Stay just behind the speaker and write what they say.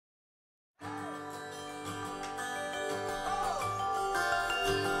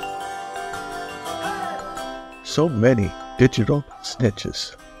So many digital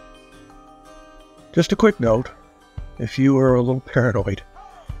snitches. Just a quick note, if you are a little paranoid,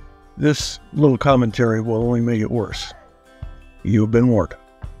 this little commentary will only make it worse. You have been warned.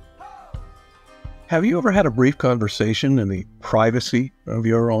 Have you ever had a brief conversation in the privacy of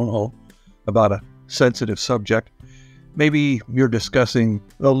your own home about a sensitive subject? Maybe you're discussing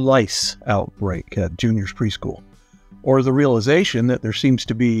the lice outbreak at Junior's preschool, or the realization that there seems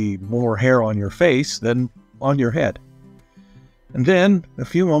to be more hair on your face than on your head. And then, a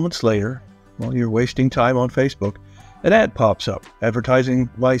few moments later, while you're wasting time on Facebook, an ad pops up advertising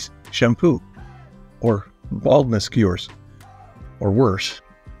lice shampoo, or baldness cures, or worse.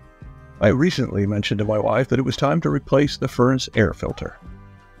 I recently mentioned to my wife that it was time to replace the furnace air filter.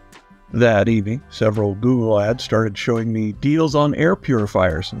 That evening, several Google ads started showing me deals on air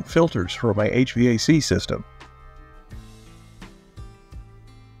purifiers and filters for my HVAC system.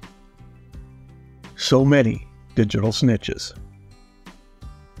 So many digital snitches.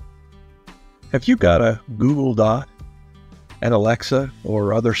 Have you got a Google Dot, an Alexa,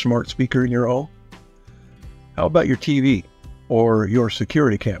 or other smart speaker in your home? How about your TV or your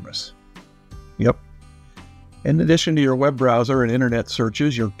security cameras? Yep. In addition to your web browser and internet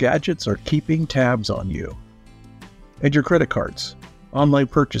searches, your gadgets are keeping tabs on you. And your credit cards, online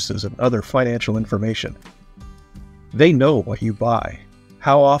purchases, and other financial information. They know what you buy,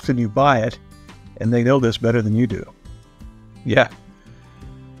 how often you buy it, and they know this better than you do. Yeah.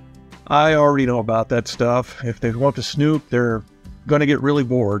 I already know about that stuff. If they want to snoop, they're going to get really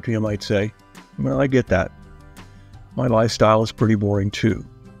bored, you might say. Well, I get that. My lifestyle is pretty boring too.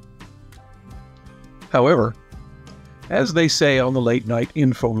 However, as they say on the late night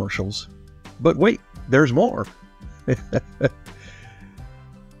infomercials, but wait, there's more.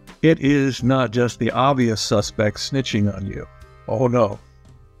 It is not just the obvious suspects snitching on you. Oh no,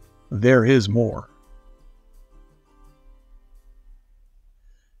 there is more.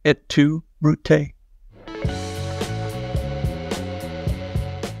 Et tu, Brute?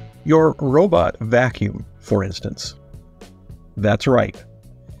 Your robot vacuum, for instance. That's right.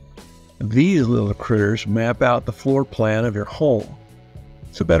 These little critters map out the floor plan of your home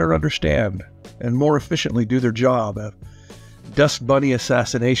to better understand and more efficiently do their job of dust bunny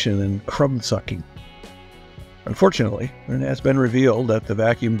assassination and crumb sucking. Unfortunately, it has been revealed that the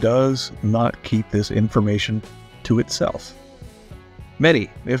vacuum does not keep this information to itself.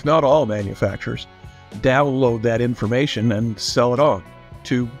 Many, if not all manufacturers, download that information and sell it on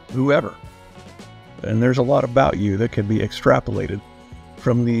to whoever. And there's a lot about you that can be extrapolated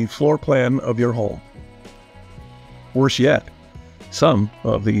from the floor plan of your home. Worse yet, some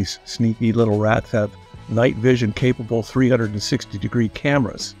of these sneaky little rats have night vision capable 360-degree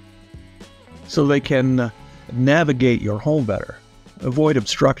cameras, so they can navigate your home better. Avoid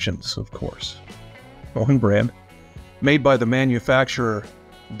obstructions, of course. Own brand, made by the manufacturer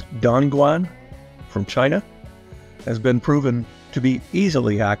Dongguan from China, has been proven to be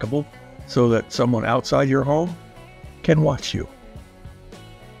easily hackable so that someone outside your home can watch you.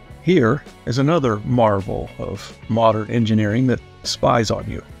 Here is another marvel of modern engineering that spies on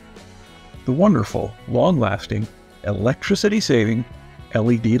you. The wonderful, long-lasting, electricity-saving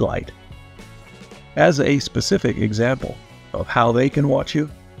LED light. As a specific example of how they can watch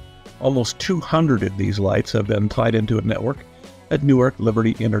you, almost 200 of these lights have been tied into a network at Newark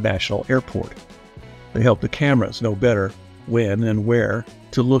Liberty International Airport. They help the cameras know better when and where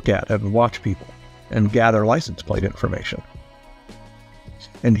to look at and watch people and gather license plate information.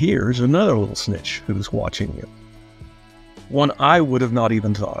 And here's another little snitch who's watching you. One I would have not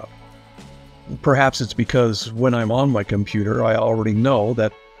even thought of. Perhaps it's because when I'm on my computer, I already know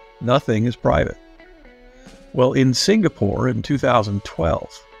that nothing is private. Well, in Singapore in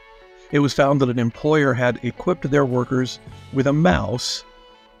 2012, it was found that an employer had equipped their workers with a mouse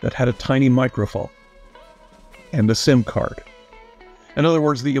that had a tiny microphone and a SIM card. In other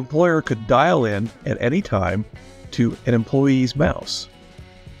words, the employer could dial in at any time to an employee's mouse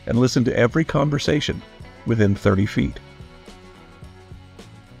and listen to every conversation within 30 feet.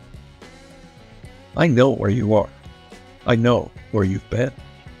 I know where you are. I know where you've been.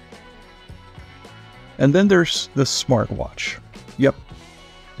 And then there's the smartwatch. Yep.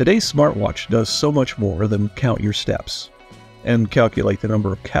 Today's smartwatch does so much more than count your steps and calculate the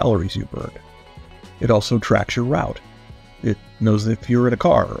number of calories you burned. It also tracks your route. It knows if you're in a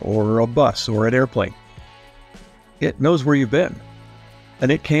car or a bus or an airplane. It knows where you've been.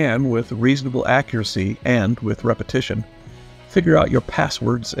 And it can, with reasonable accuracy and with repetition, figure out your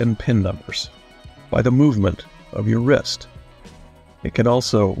passwords and PIN numbers by the movement of your wrist. It can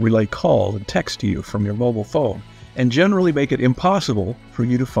also relay call and text to you from your mobile phone and generally make it impossible for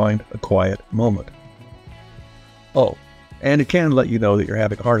you to find a quiet moment. Oh, and it can let you know that you're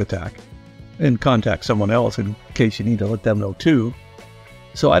having a heart attack and contact someone else in case you need to let them know too.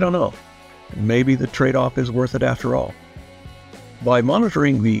 So I don't know. Maybe the trade-off is worth it after all. By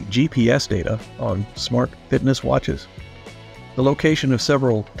monitoring the GPS data on smart fitness watches, the location of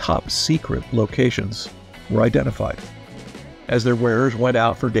several top-secret locations were identified as their wearers went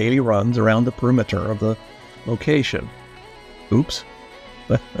out for daily runs around the perimeter of the location. Oops.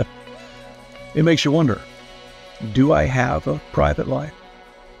 It makes you wonder, do I have a private life?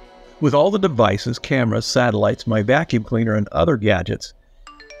 With all the devices, cameras, satellites, my vacuum cleaner, and other gadgets,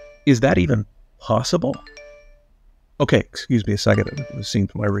 is that even possible? Okay, excuse me a second. It seems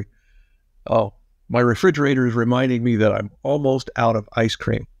my refrigerator is reminding me that I'm almost out of ice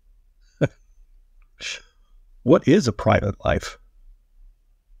cream. What is a private life?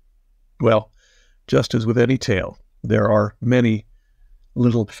 Well, just as with any tale, there are many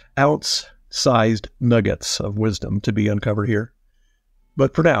little ounce-sized nuggets of wisdom to be uncovered here.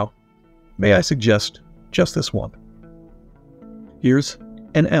 But for now, may I suggest just this one? Here's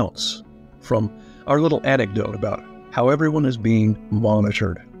an ounce from our little anecdote about how everyone is being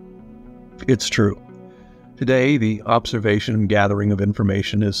monitored. It's true. Today, the observation and gathering of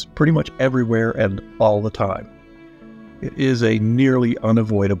information is pretty much everywhere and all the time. It is a nearly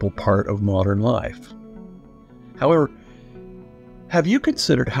unavoidable part of modern life. However, have you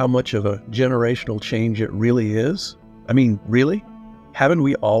considered how much of a generational change it really is? I mean, really? Haven't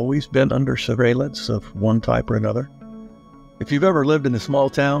we always been under surveillance of one type or another? If you've ever lived in a small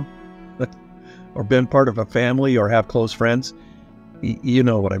town, or been part of a family or have close friends, you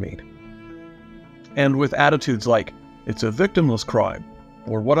know what I mean. And with attitudes like, it's a victimless crime,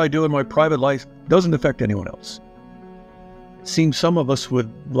 or what I do in my private life doesn't affect anyone else. It seems some of us would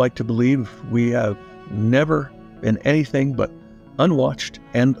like to believe we have never been anything but unwatched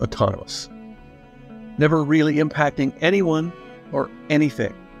and autonomous, never really impacting anyone or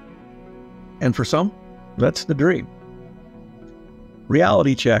anything. And for some, that's the dream.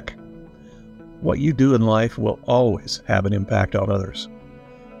 Reality check. What you do in life will always have an impact on others.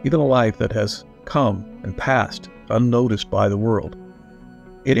 Even a life that has come and passed unnoticed by the world,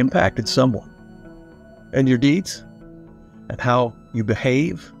 it impacted someone. And your deeds and how you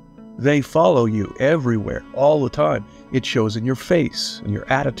behave, they follow you everywhere, all the time. It shows in your face and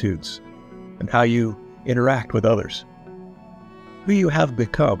your attitudes and how you interact with others. Who you have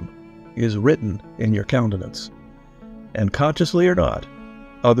become is written in your countenance. And consciously or not,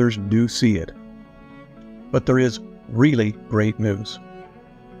 others do see it. But there is really great news.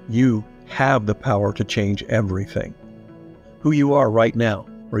 You have the power to change everything. Who you are right now,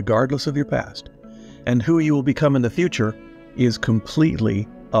 regardless of your past, and who you will become in the future is completely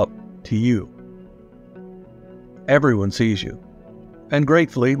up to you. Everyone sees you, and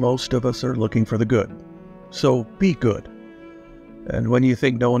gratefully, most of us are looking for the good. So be good. And when you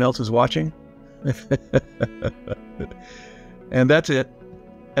think no one else is watching, and that's it,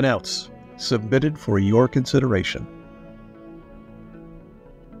 an ounce submitted for your consideration.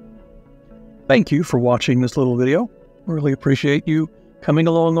 Thank you for watching this little video. Really appreciate you coming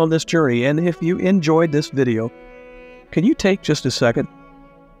along on this journey. And if you enjoyed this video, can you take just a second,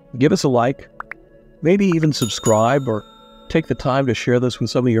 give us a like, maybe even subscribe, or take the time to share this with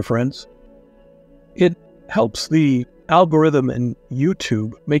some of your friends? It helps the algorithm and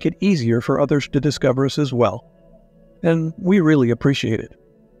YouTube make it easier for others to discover us as well. And we really appreciate it.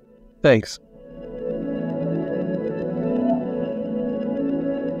 Thanks.